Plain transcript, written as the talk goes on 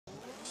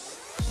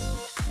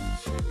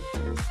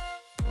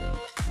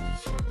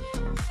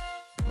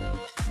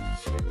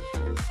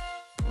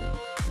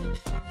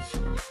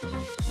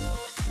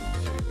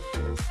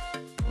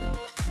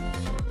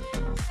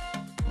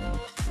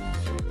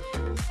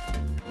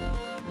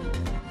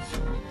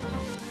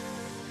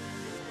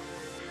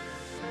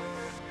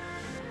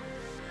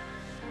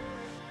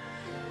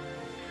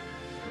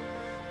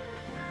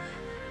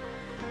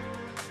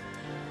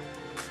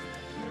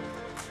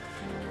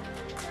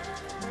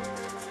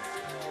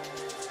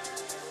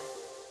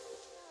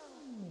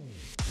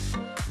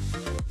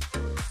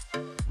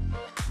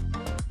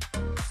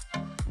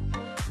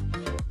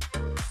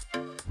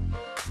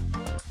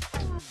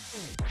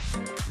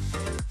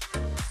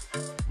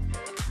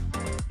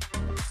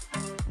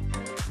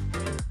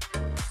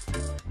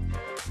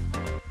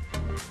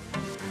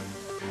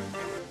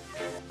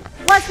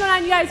What's going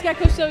on, you guys? Got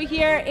Coach Zoe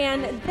here,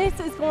 and this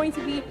is going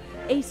to be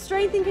a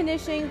strength and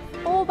conditioning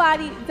full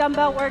body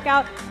dumbbell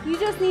workout. You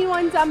just need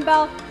one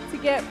dumbbell to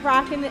get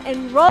rocking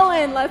and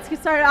rolling. Let's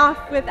get started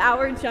off with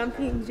our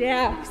jumping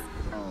jacks.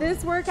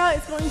 This workout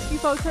is going to be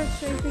focused on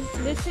strength and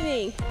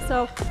conditioning.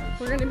 So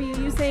we're going to be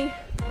using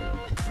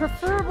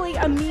preferably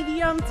a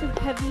medium to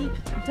heavy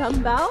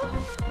dumbbell,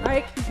 all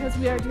right, because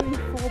we are doing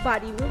full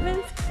body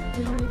movements.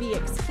 We want to be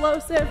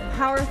explosive,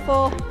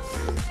 powerful,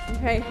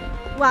 okay,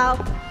 while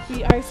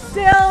we are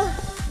still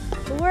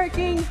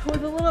working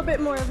with a little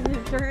bit more of an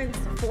endurance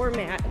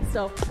format.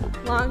 So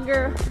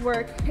longer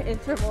work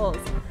intervals.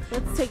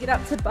 Let's take it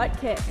up to butt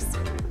kicks.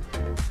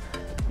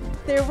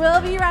 There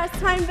will be rest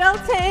time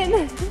built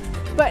in,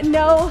 but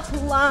no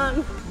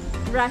long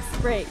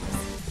rest breaks.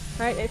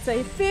 All right, it's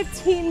a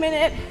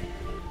 15-minute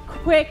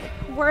quick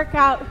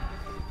workout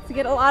to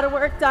get a lot of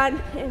work done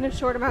in a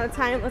short amount of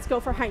time. Let's go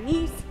for high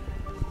knees.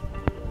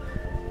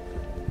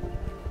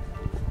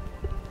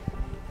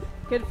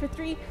 Good for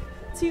 3,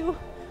 2,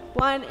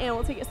 1, and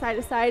we'll take it side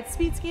to side.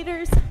 Speed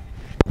skaters.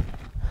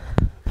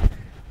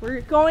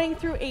 We're going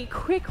through a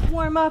quick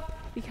warm up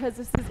because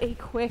this is a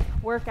quick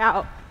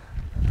workout.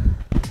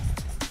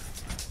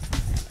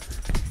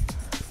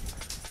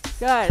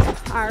 Good.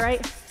 All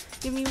right.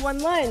 Give me one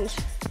lunge,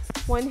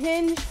 one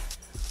hinge,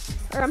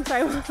 or I'm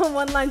sorry,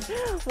 one lunge,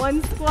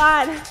 one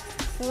squat,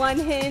 one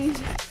hinge,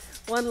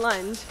 one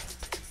lunge,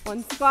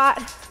 one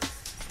squat,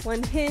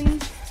 one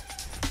hinge,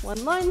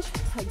 one lunge.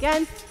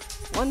 Again,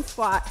 one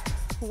squat,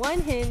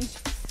 one hinge,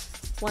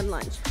 one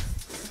lunge.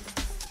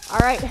 All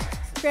right,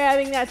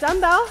 grabbing that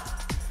dumbbell.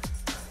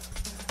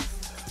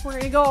 We're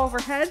gonna go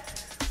overhead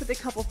with a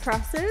couple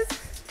presses.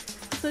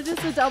 So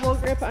just a double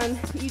grip on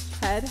each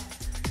head.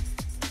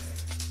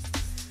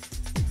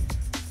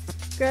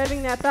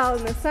 Grabbing that bell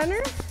in the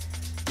center,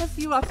 a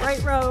few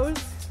upright rows.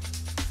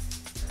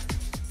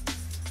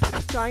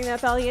 Drawing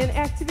that belly in,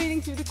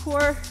 activating through the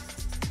core.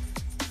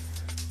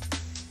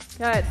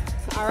 Good.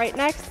 All right,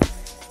 next,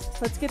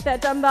 let's get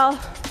that dumbbell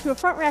to a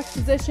front rack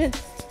position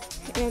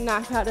and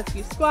knock out a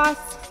few squats,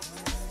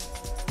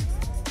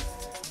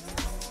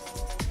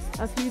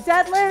 a few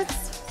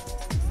deadlifts,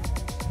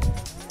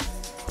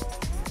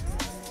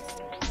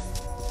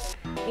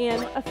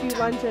 and a few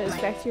lunges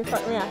back to your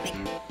front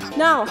rack.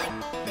 Now,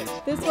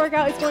 this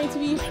workout is going to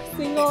be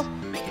single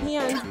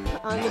hand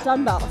on the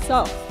dumbbell,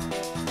 so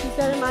keep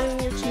that in mind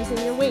when you're choosing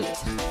your weight.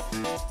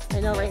 I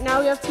know right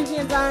now we have two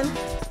hands on,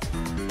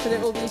 but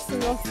it will be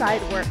single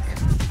side work.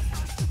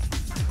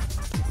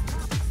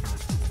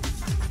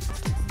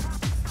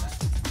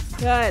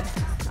 Good.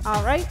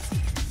 All right.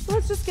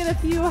 Let's just get a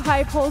few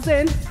high pulls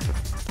in.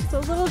 So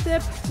a little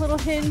dip, little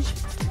hinge,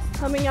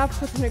 coming up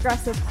with an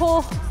aggressive pull.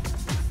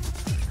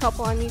 A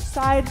couple on each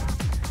side.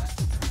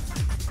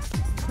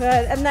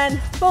 Good. And then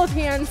both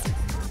hands,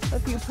 a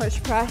few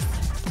push press.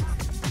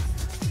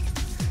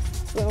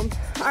 Boom.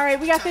 All right,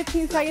 we got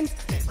 15 seconds.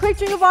 Quick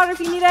drink of water if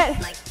you need it.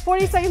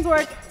 40 seconds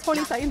work,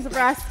 20 seconds of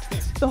rest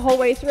the whole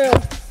way through.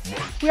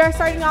 We are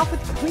starting off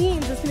with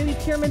cleans. It's going to be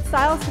pyramid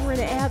style, so we're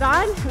going to add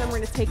on and then we're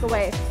going to take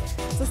away.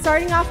 So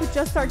starting off with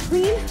just our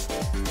clean,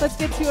 let's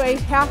get to a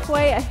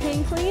halfway, a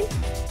hang clean.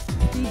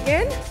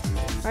 Begin.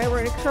 All right,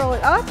 we're going to curl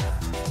it up,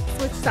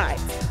 switch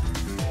sides.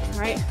 All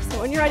right, so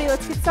when you're ready,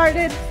 let's get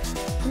started.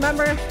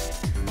 Remember,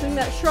 doing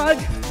that shrug,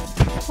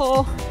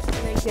 pull, and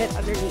then get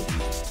underneath.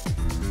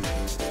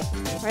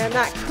 All right, I'm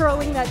not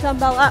curling that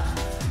dumbbell up.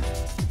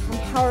 I'm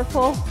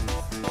powerful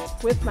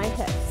with my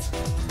hips.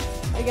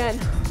 Again,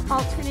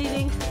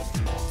 alternating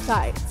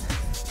sides.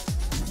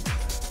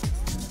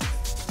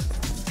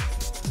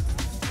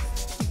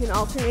 You can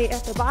alternate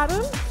at the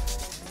bottom.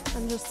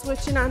 I'm just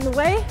switching on the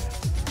way.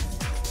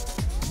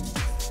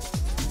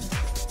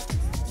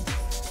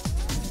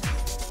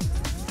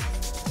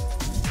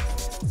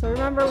 So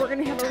remember, we're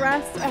gonna have a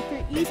rest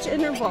after each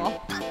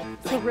interval.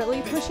 So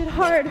really push it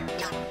hard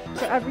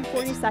for every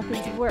 40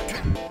 seconds of work.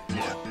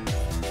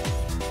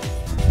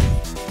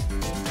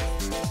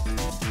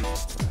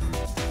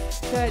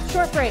 Good,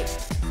 short break.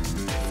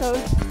 So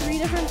 3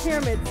 different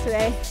pyramids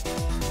today.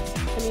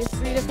 That means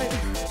 3 different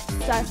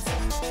sets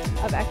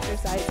of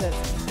exercises,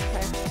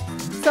 okay?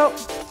 So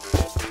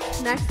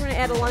next we're gonna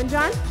add a lunge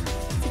on.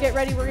 To get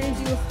ready, we're gonna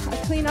do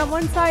a clean on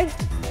one side,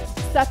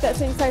 step that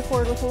same side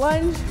forward with a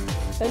lunge,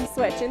 then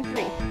switch in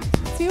 3,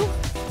 2,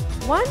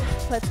 1.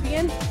 Let's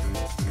begin.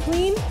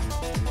 Clean,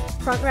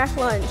 front rack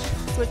lunge,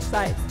 switch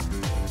sides.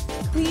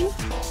 Clean,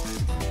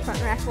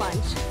 front rack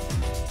lunge,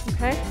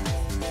 okay?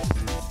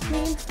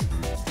 Clean,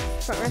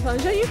 front rack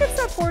lunge. Now you can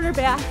step forward or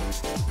back.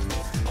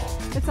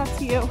 It's up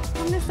to you.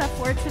 I'm gonna step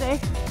forward today.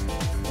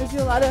 I do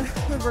a lot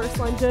of reverse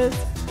lunges.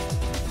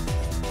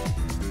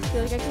 I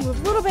feel like I can move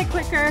a little bit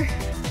quicker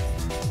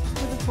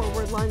with a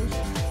forward lunge.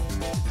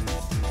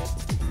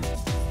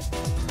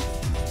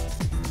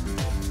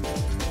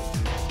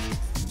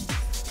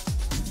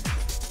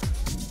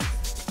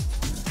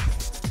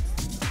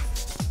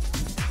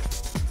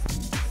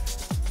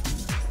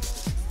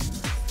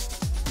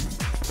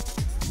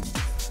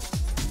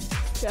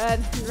 Good,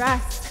 and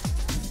rest.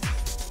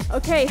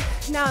 Okay,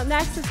 now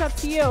next it's up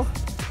to you.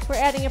 We're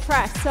adding a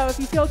press. So if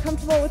you feel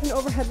comfortable with an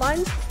overhead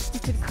lunge, you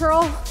could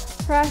curl,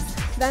 press,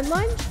 then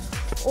lunge,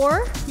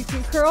 or you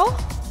can curl,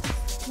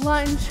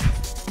 lunge,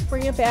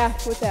 bring it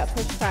back with that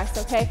push press,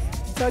 okay?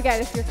 So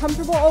again, if you're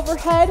comfortable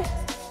overhead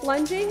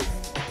lunging,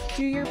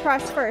 do your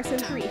press first in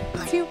 3,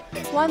 2,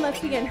 1, let's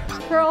begin.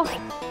 Curl,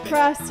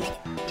 press,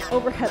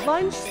 overhead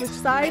lunge, switch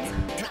sides,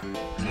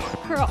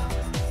 curl,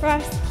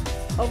 press,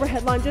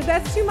 overhead lunge. If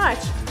that's too much,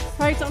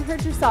 right, don't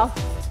hurt yourself.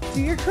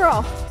 Do your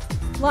curl,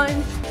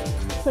 lunge,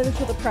 finish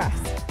with a press.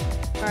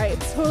 All right,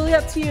 it's totally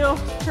up to you.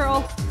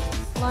 Curl,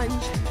 lunge,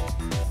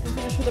 and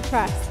finish with a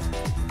press.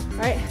 All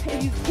right,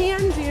 if you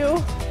can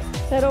do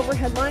that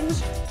overhead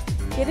lunge,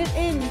 get it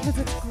in because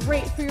it's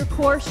great for your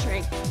core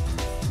strength.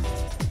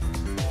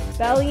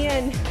 Belly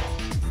in.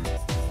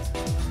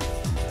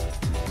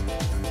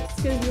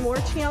 It's gonna be more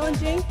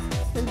challenging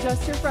than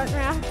just your front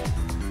rack.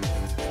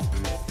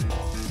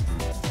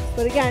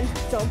 But again,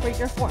 don't break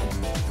your form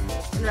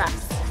and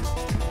rest.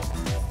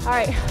 All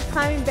right,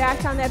 climbing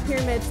back on that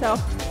pyramid. So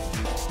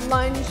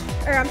lunge,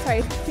 or I'm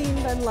sorry, clean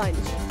then lunge.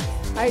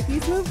 All right,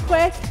 these move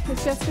quick.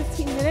 It's just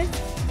 15 minutes,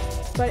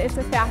 but it's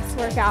a fast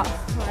workout,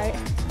 all right?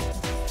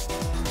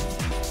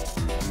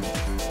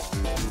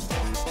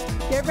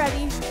 Get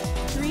ready.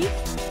 3,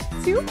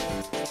 2,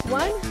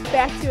 1,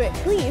 back to it.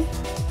 Clean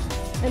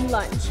and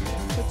lunge.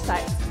 Switch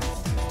sides.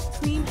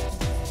 Clean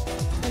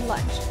and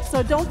lunge.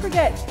 So don't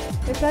forget,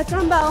 if that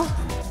dumbbell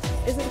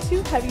isn't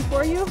too heavy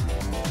for you,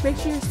 make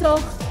sure you're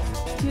still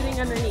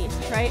getting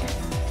underneath, right?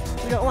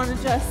 We don't want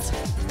to just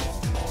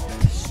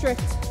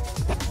strict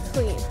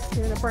clean.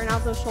 You're gonna burn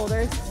out those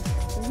shoulders.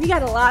 We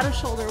got a lot of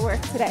shoulder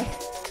work today.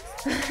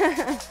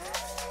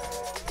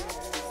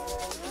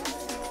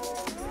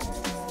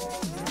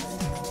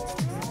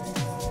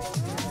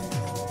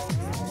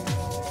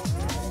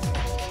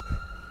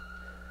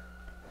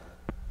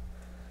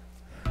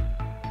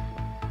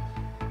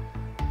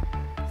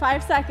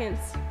 5 seconds.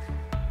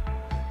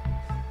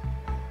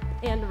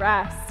 And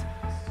rest.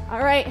 All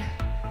right.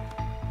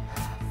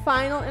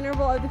 Final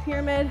interval of the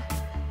pyramid,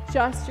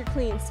 just your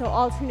clean. So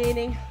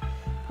alternating,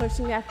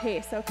 pushing that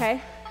pace, okay?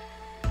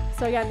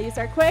 So again, these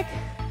are quick.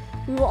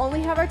 We will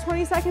only have our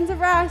 20 seconds of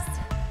rest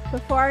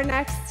before our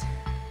next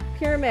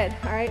pyramid.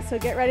 All right, so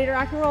get ready to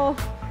rock and roll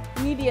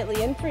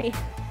immediately in 3,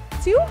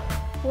 2,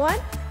 1.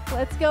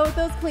 Let's go with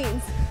those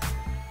cleans.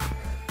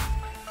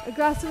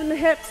 Aggressive in the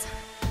hips.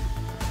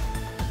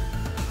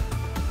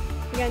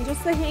 Again,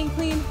 just the hang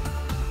clean.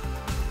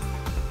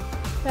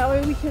 That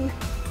way we can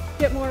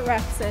get more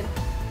reps in.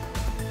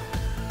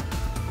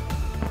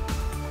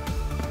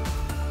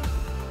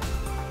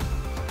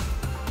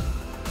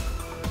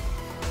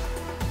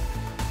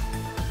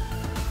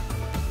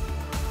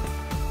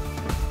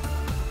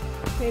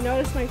 Okay,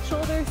 notice my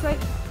shoulders, right?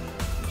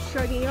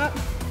 Shrugging up,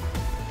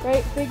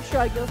 right? Big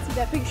shrug. You'll see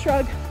that big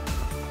shrug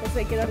as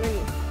I get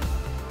underneath.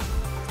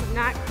 So I'm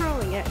not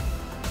curling it.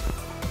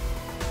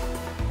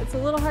 It's a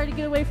little hard to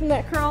get away from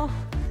that curl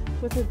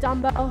with a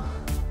dumbbell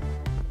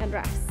and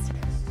rest.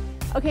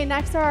 Okay,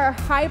 next are our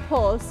high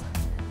pulls.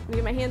 I'm gonna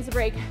give my hands a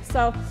break.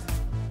 So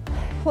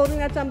holding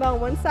that dumbbell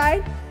on one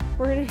side,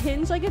 we're gonna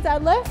hinge like a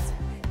deadlift,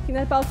 keep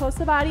that bell close to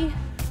the body.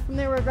 From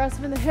there, we're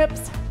aggressive in the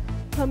hips,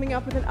 coming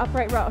up with an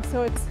upright row.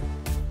 So it's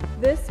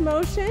this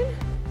motion,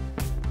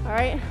 all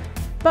right?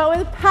 But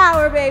with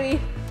power,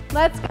 baby.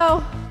 Let's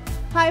go.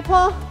 High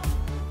pull,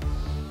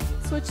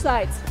 switch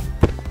sides.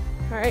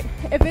 All right,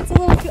 if it's a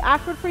little too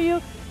awkward for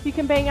you, you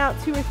can bang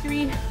out 2 or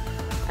 3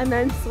 and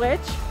then switch.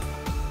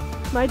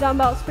 My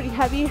dumbbell's pretty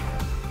heavy,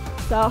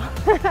 so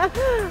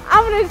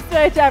I'm gonna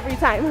switch every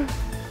time.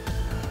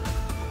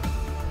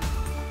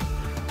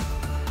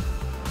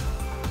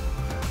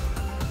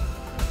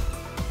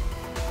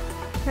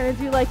 Kind of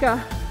do like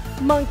a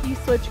monkey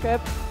switch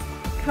grip.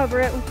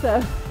 Cover it with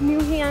the new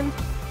hand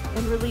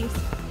and release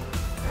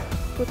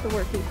with the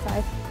working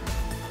side.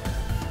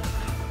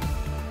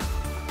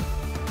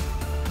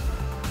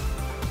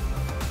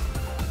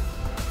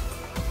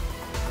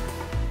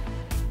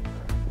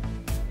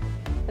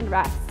 And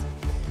rest.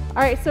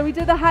 All right, so we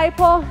did the high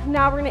pull.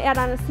 Now we're gonna add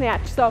on a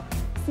snatch. So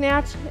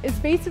snatch is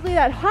basically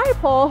that high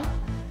pull,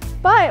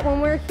 but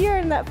when we're here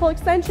in that full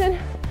extension,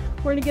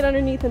 we're gonna get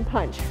underneath and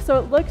punch. So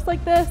it looks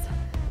like this.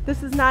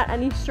 This is not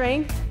any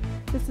strength.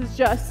 This is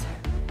just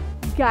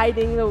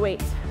guiding the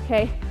weight,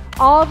 okay?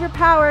 All of your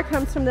power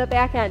comes from the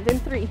back end. In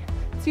 3,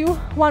 2,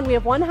 1. We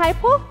have 1 high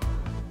pull,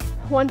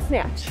 1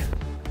 snatch.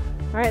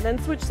 All right,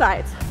 then switch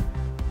sides.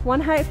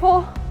 1 high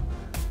pull,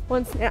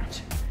 1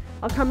 snatch.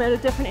 I'll come at a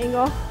different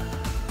angle.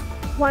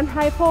 1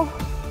 high pull,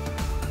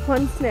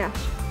 1 snatch.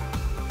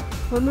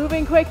 We're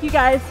moving quick, you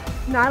guys.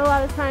 Not a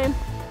lot of time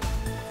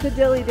to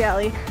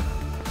dilly-dally.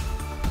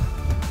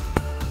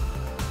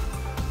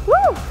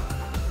 Woo!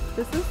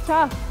 This is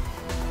tough.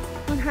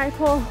 1 high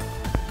pull,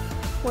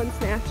 1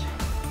 snatch.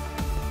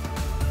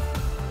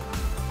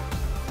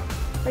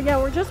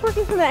 Again, we're just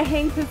working from that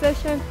hang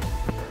position,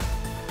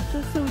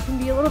 just so we can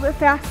be a little bit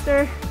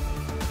faster,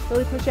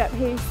 really push that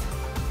pace.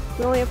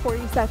 We only have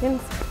 40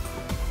 seconds,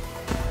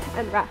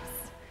 and rest.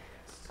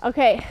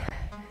 Okay,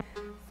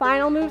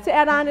 final move to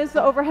add on is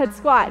the overhead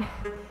squat.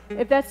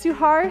 If that's too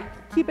hard,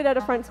 keep it at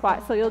a front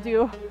squat. So you'll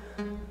do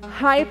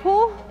high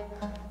pull,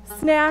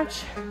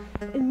 snatch,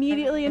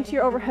 immediately into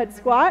your overhead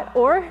squat,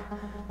 or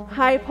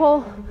high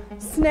pull,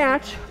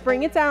 snatch,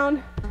 bring it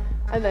down,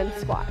 and then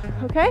squat,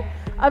 okay?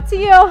 Up to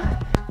you.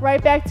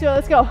 Right back to it,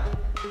 let's go.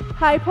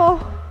 High pull,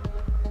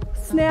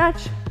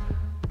 snatch,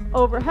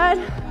 overhead,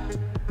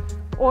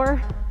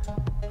 or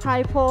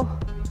high pull,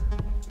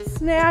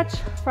 snatch,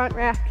 front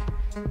rack,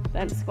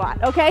 then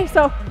squat. Okay,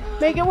 so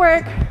make it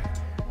work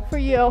for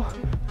you.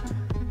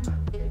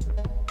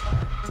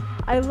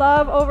 I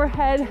love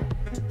overhead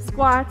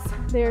squats.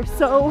 They're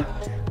so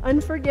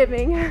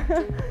unforgiving.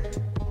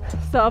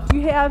 So if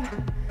you have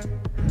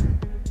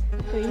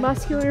any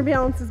muscular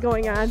imbalances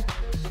going on,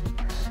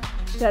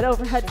 that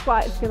overhead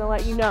squat is going to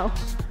let you know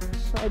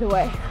right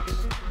away.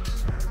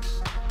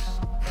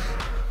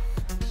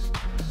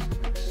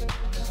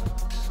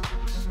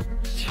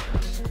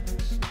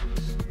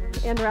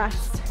 And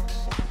rest.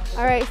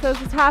 All right, so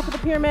it's the top of the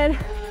pyramid,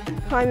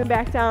 climbing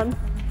back down.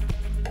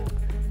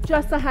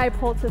 Just a high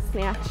pull to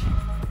snatch.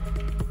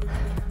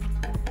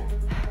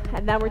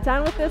 And then we're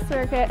done with this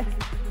circuit.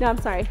 No,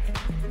 I'm sorry.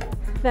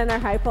 Then our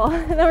high pull.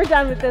 And then we're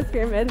done with this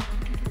pyramid.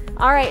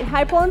 All right,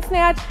 high pull and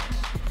snatch.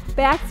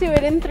 Back to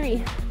it in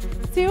 3,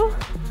 2,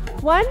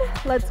 1.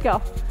 Let's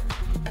go.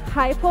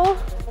 High pull,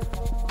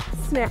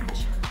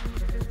 snatch.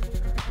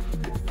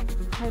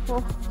 High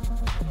pull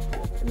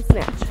and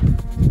snatch.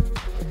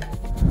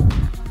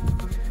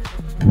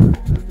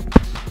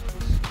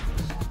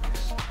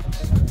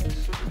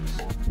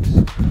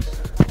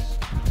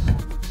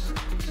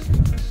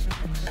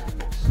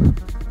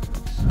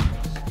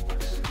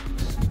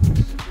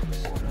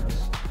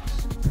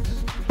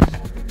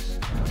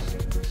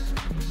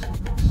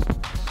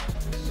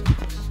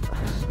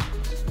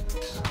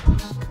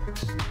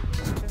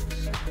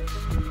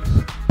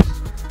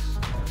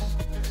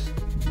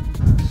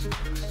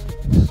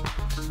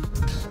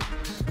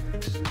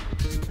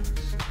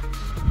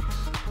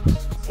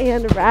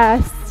 And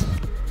rest.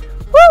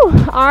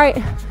 Woo! All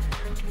right,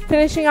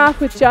 finishing off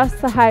with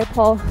just the high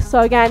pull. So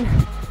again,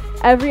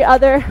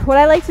 what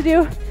I like to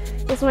do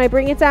is when I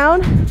bring it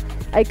down,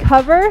 I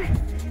cover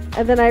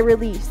and then I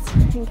release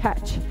and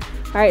catch.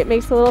 All right, it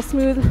makes it a little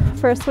smooth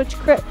for a switch,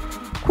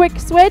 quick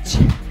switch.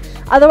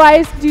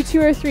 Otherwise, do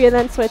 2 or 3 and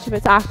then switch if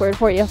it's awkward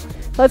for you.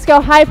 Let's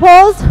go, high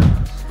pulls.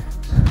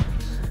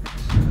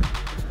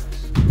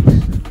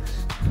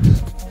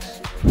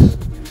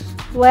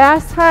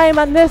 Last time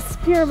on this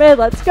pyramid,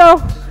 let's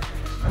go.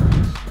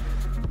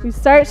 We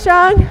start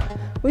strong,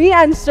 we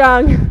end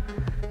strong.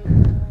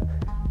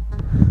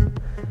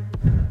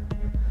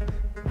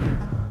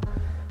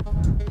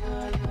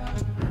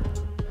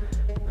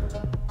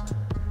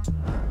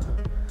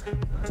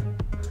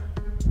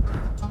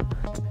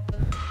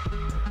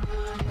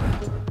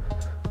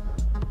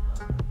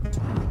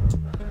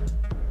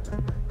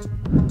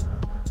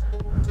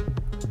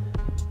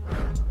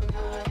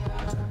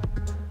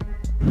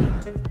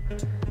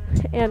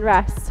 And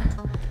rest.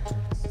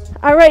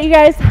 All right, you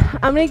guys,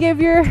 I'm gonna give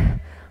your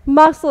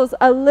muscles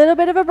a little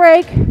bit of a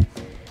break.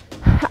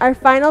 Our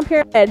final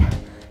pyramid: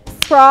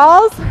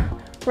 sprawls,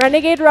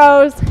 renegade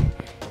rows,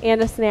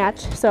 and a snatch.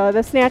 So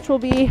the snatch will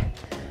be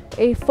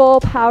a full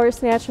power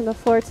snatch from the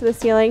floor to the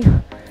ceiling.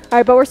 All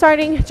right, but we're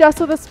starting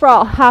just with a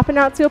sprawl. Hopping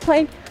out to a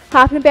plank,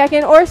 hopping back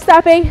in, or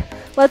stepping.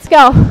 Let's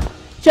go.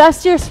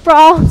 Just your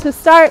sprawl to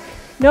start.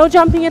 No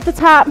jumping at the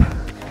top.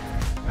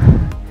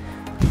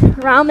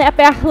 Round that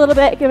back a little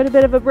bit, give it a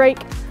bit of a break.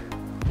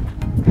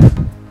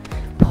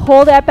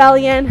 Pull that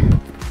belly in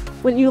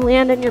when you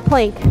land in your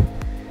plank.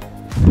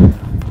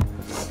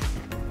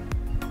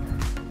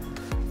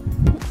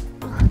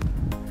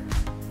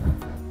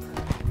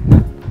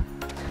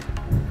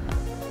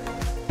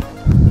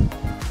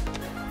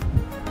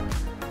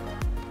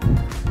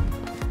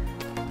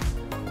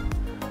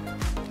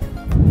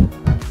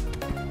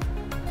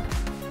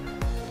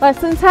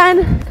 Less than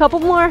 10, a couple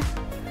more.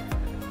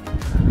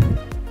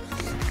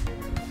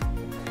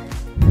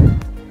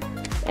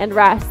 And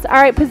rest. All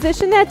right,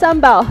 position that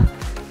dumbbell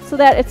so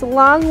that it's a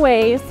long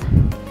ways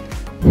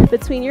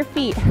between your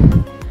feet.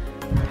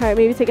 All right,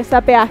 maybe take a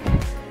step back.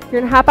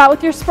 You're gonna hop out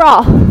with your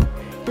sprawl.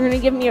 You're gonna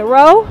give me a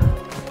row,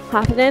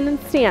 hop it in and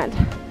stand.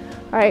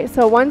 All right,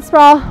 so one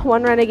sprawl,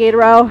 one renegade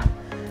row.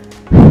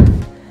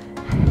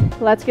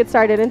 Let's get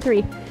started in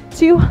 3,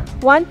 2,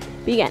 1,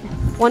 begin.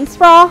 One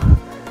sprawl,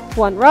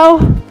 one row,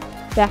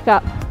 back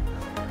up.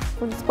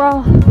 One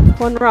sprawl,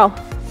 one row.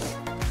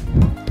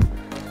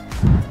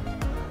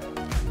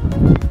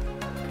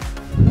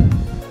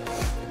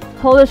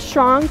 Hold a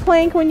strong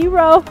plank when you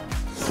row.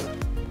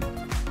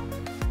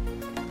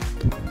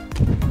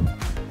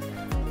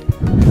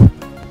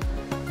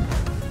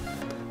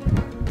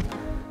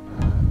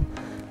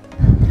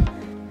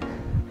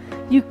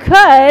 You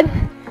could,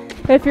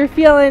 if you're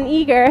feeling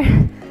eager,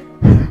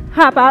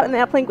 hop out in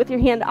that plank with your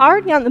hand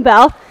already on the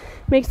bell.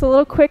 Makes a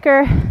little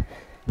quicker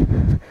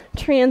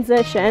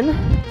transition.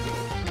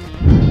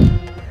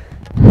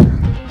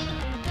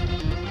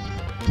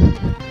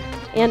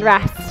 And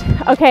rest.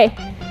 Okay,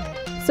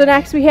 so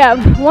next we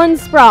have one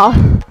sprawl,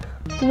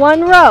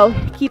 one row.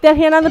 Keep that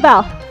hand on the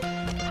bell.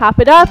 Hop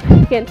it up,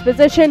 get into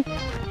position,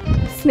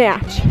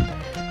 snatch.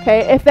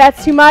 Okay, if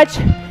that's too much,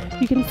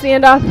 you can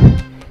stand up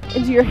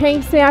into your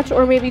hang snatch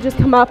or maybe just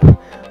come up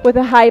with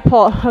a high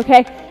pull.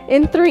 Okay,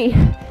 in 3,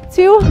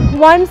 2,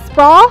 1,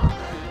 sprawl,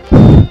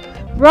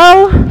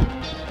 row,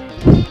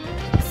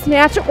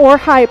 snatch or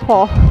high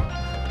pull.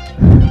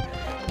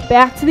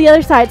 Back to the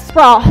other side,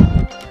 sprawl,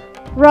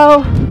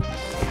 row,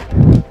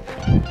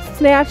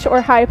 snatch or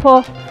high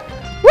pull.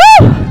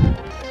 Woo!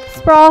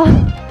 Sprawl,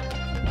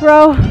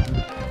 row,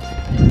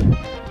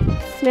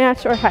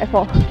 snatch or high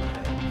pull.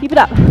 Keep it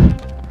up.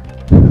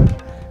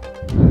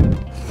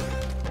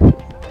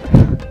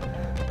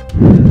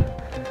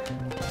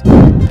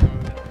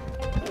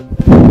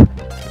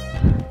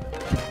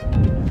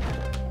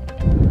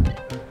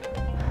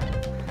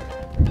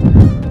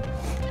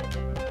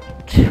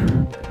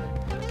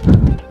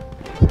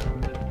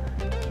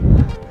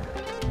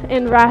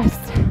 And rest.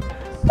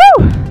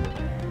 Woo!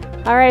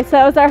 All right, so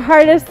that was our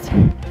hardest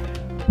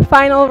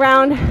final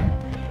round.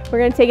 We're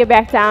gonna take it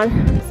back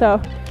down.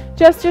 So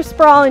just your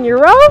sprawl and your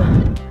row,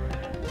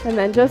 and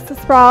then just the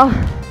sprawl,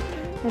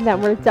 and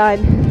then we're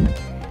done.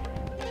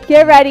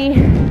 Get ready.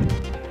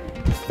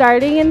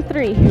 Starting in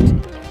 3,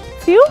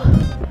 2,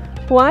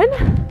 1.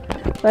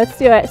 Let's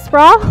do it.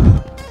 Sprawl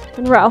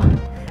and row.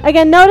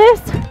 Again,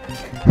 notice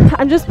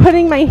I'm just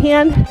putting my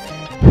hand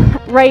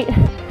right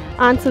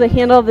onto the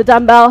handle of the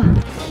dumbbell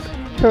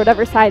for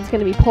whatever side is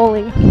going to be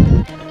pulling.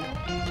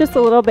 Just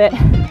a little bit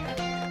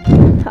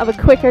of a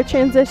quicker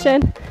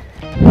transition.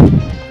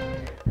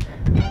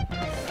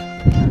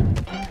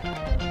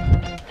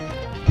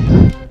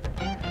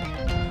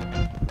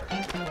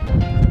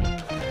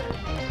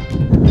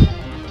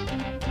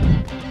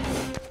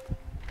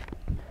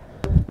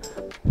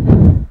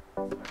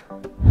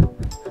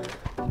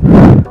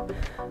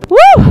 Woo!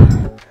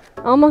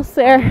 Almost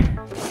there.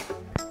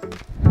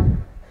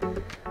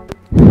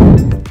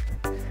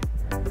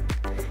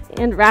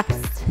 And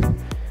rest.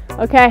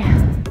 Okay,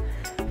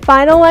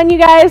 final one, you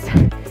guys.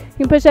 You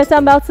can push that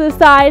dumbbell to the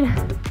side.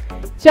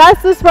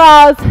 Just the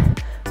sprawls,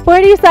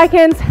 40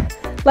 seconds.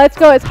 Let's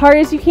go as hard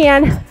as you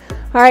can.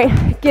 All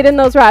right, get in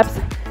those reps.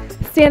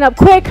 Stand up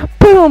quick,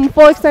 boom,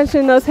 full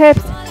extension in those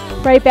hips.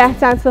 Right back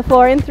down to the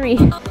floor in 3,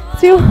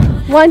 2,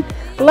 1,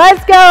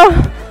 let's go.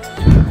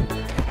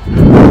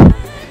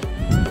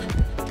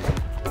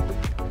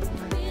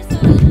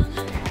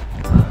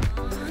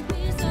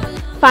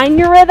 Find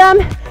your rhythm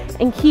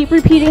and keep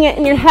repeating it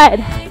in your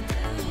head.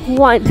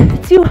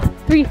 1, 2,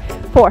 3,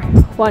 4.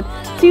 1,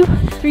 2,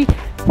 3,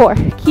 4.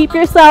 Keep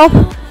yourself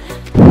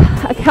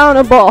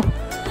accountable.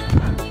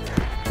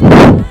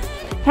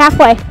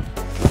 Halfway.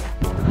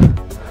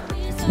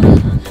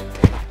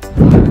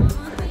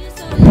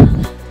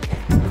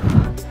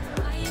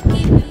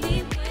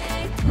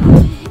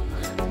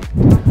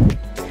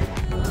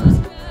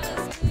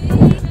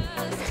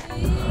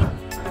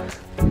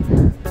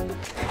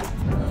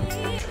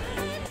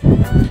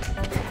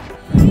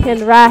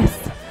 And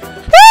rest.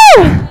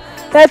 Woo!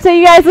 That's it,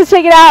 you guys. Let's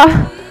check it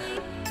out.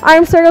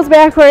 Arm circles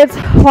backwards.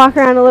 Walk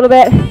around a little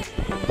bit.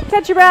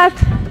 Catch your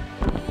breath.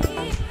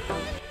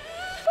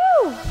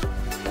 Woo!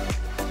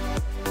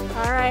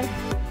 All right.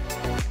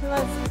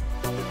 Let's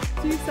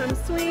do some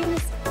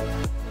swings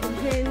and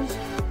hinge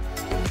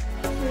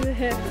through the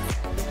hips.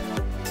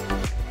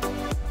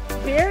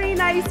 Very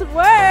nice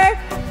work.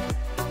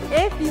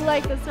 If you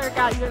like this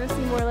workout, you want to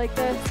see more like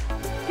this,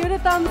 give it a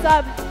thumbs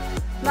up.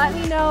 Let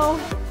me know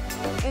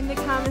in the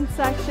comments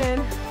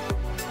section.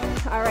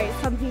 All right,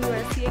 something you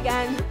want to see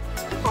again,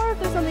 or if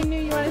there's something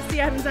new you want to see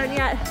I haven't done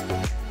yet.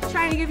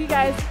 Trying to give you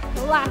guys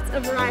lots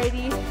of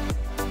variety,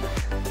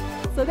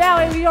 so that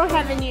way we don't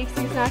have any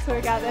excuse not to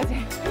work out that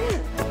day.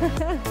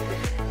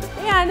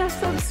 And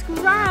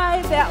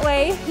subscribe, that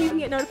way you can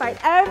get notified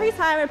every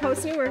time I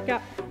post a new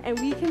workout, and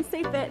we can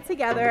stay fit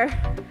together.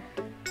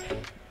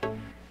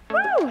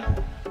 Woo!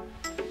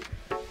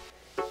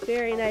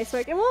 Very nice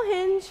work, and we'll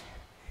hinge.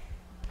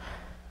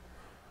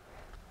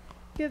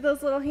 Give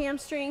those little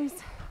hamstrings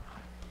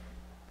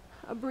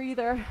a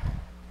breather.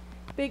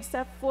 Big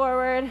step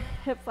forward,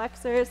 hip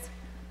flexors.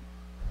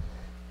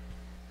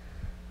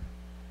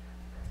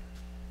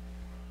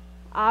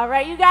 All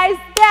right, you guys,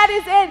 that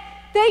is it.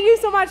 thank you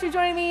so much for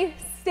joining me.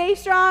 Stay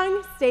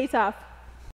strong, stay tough.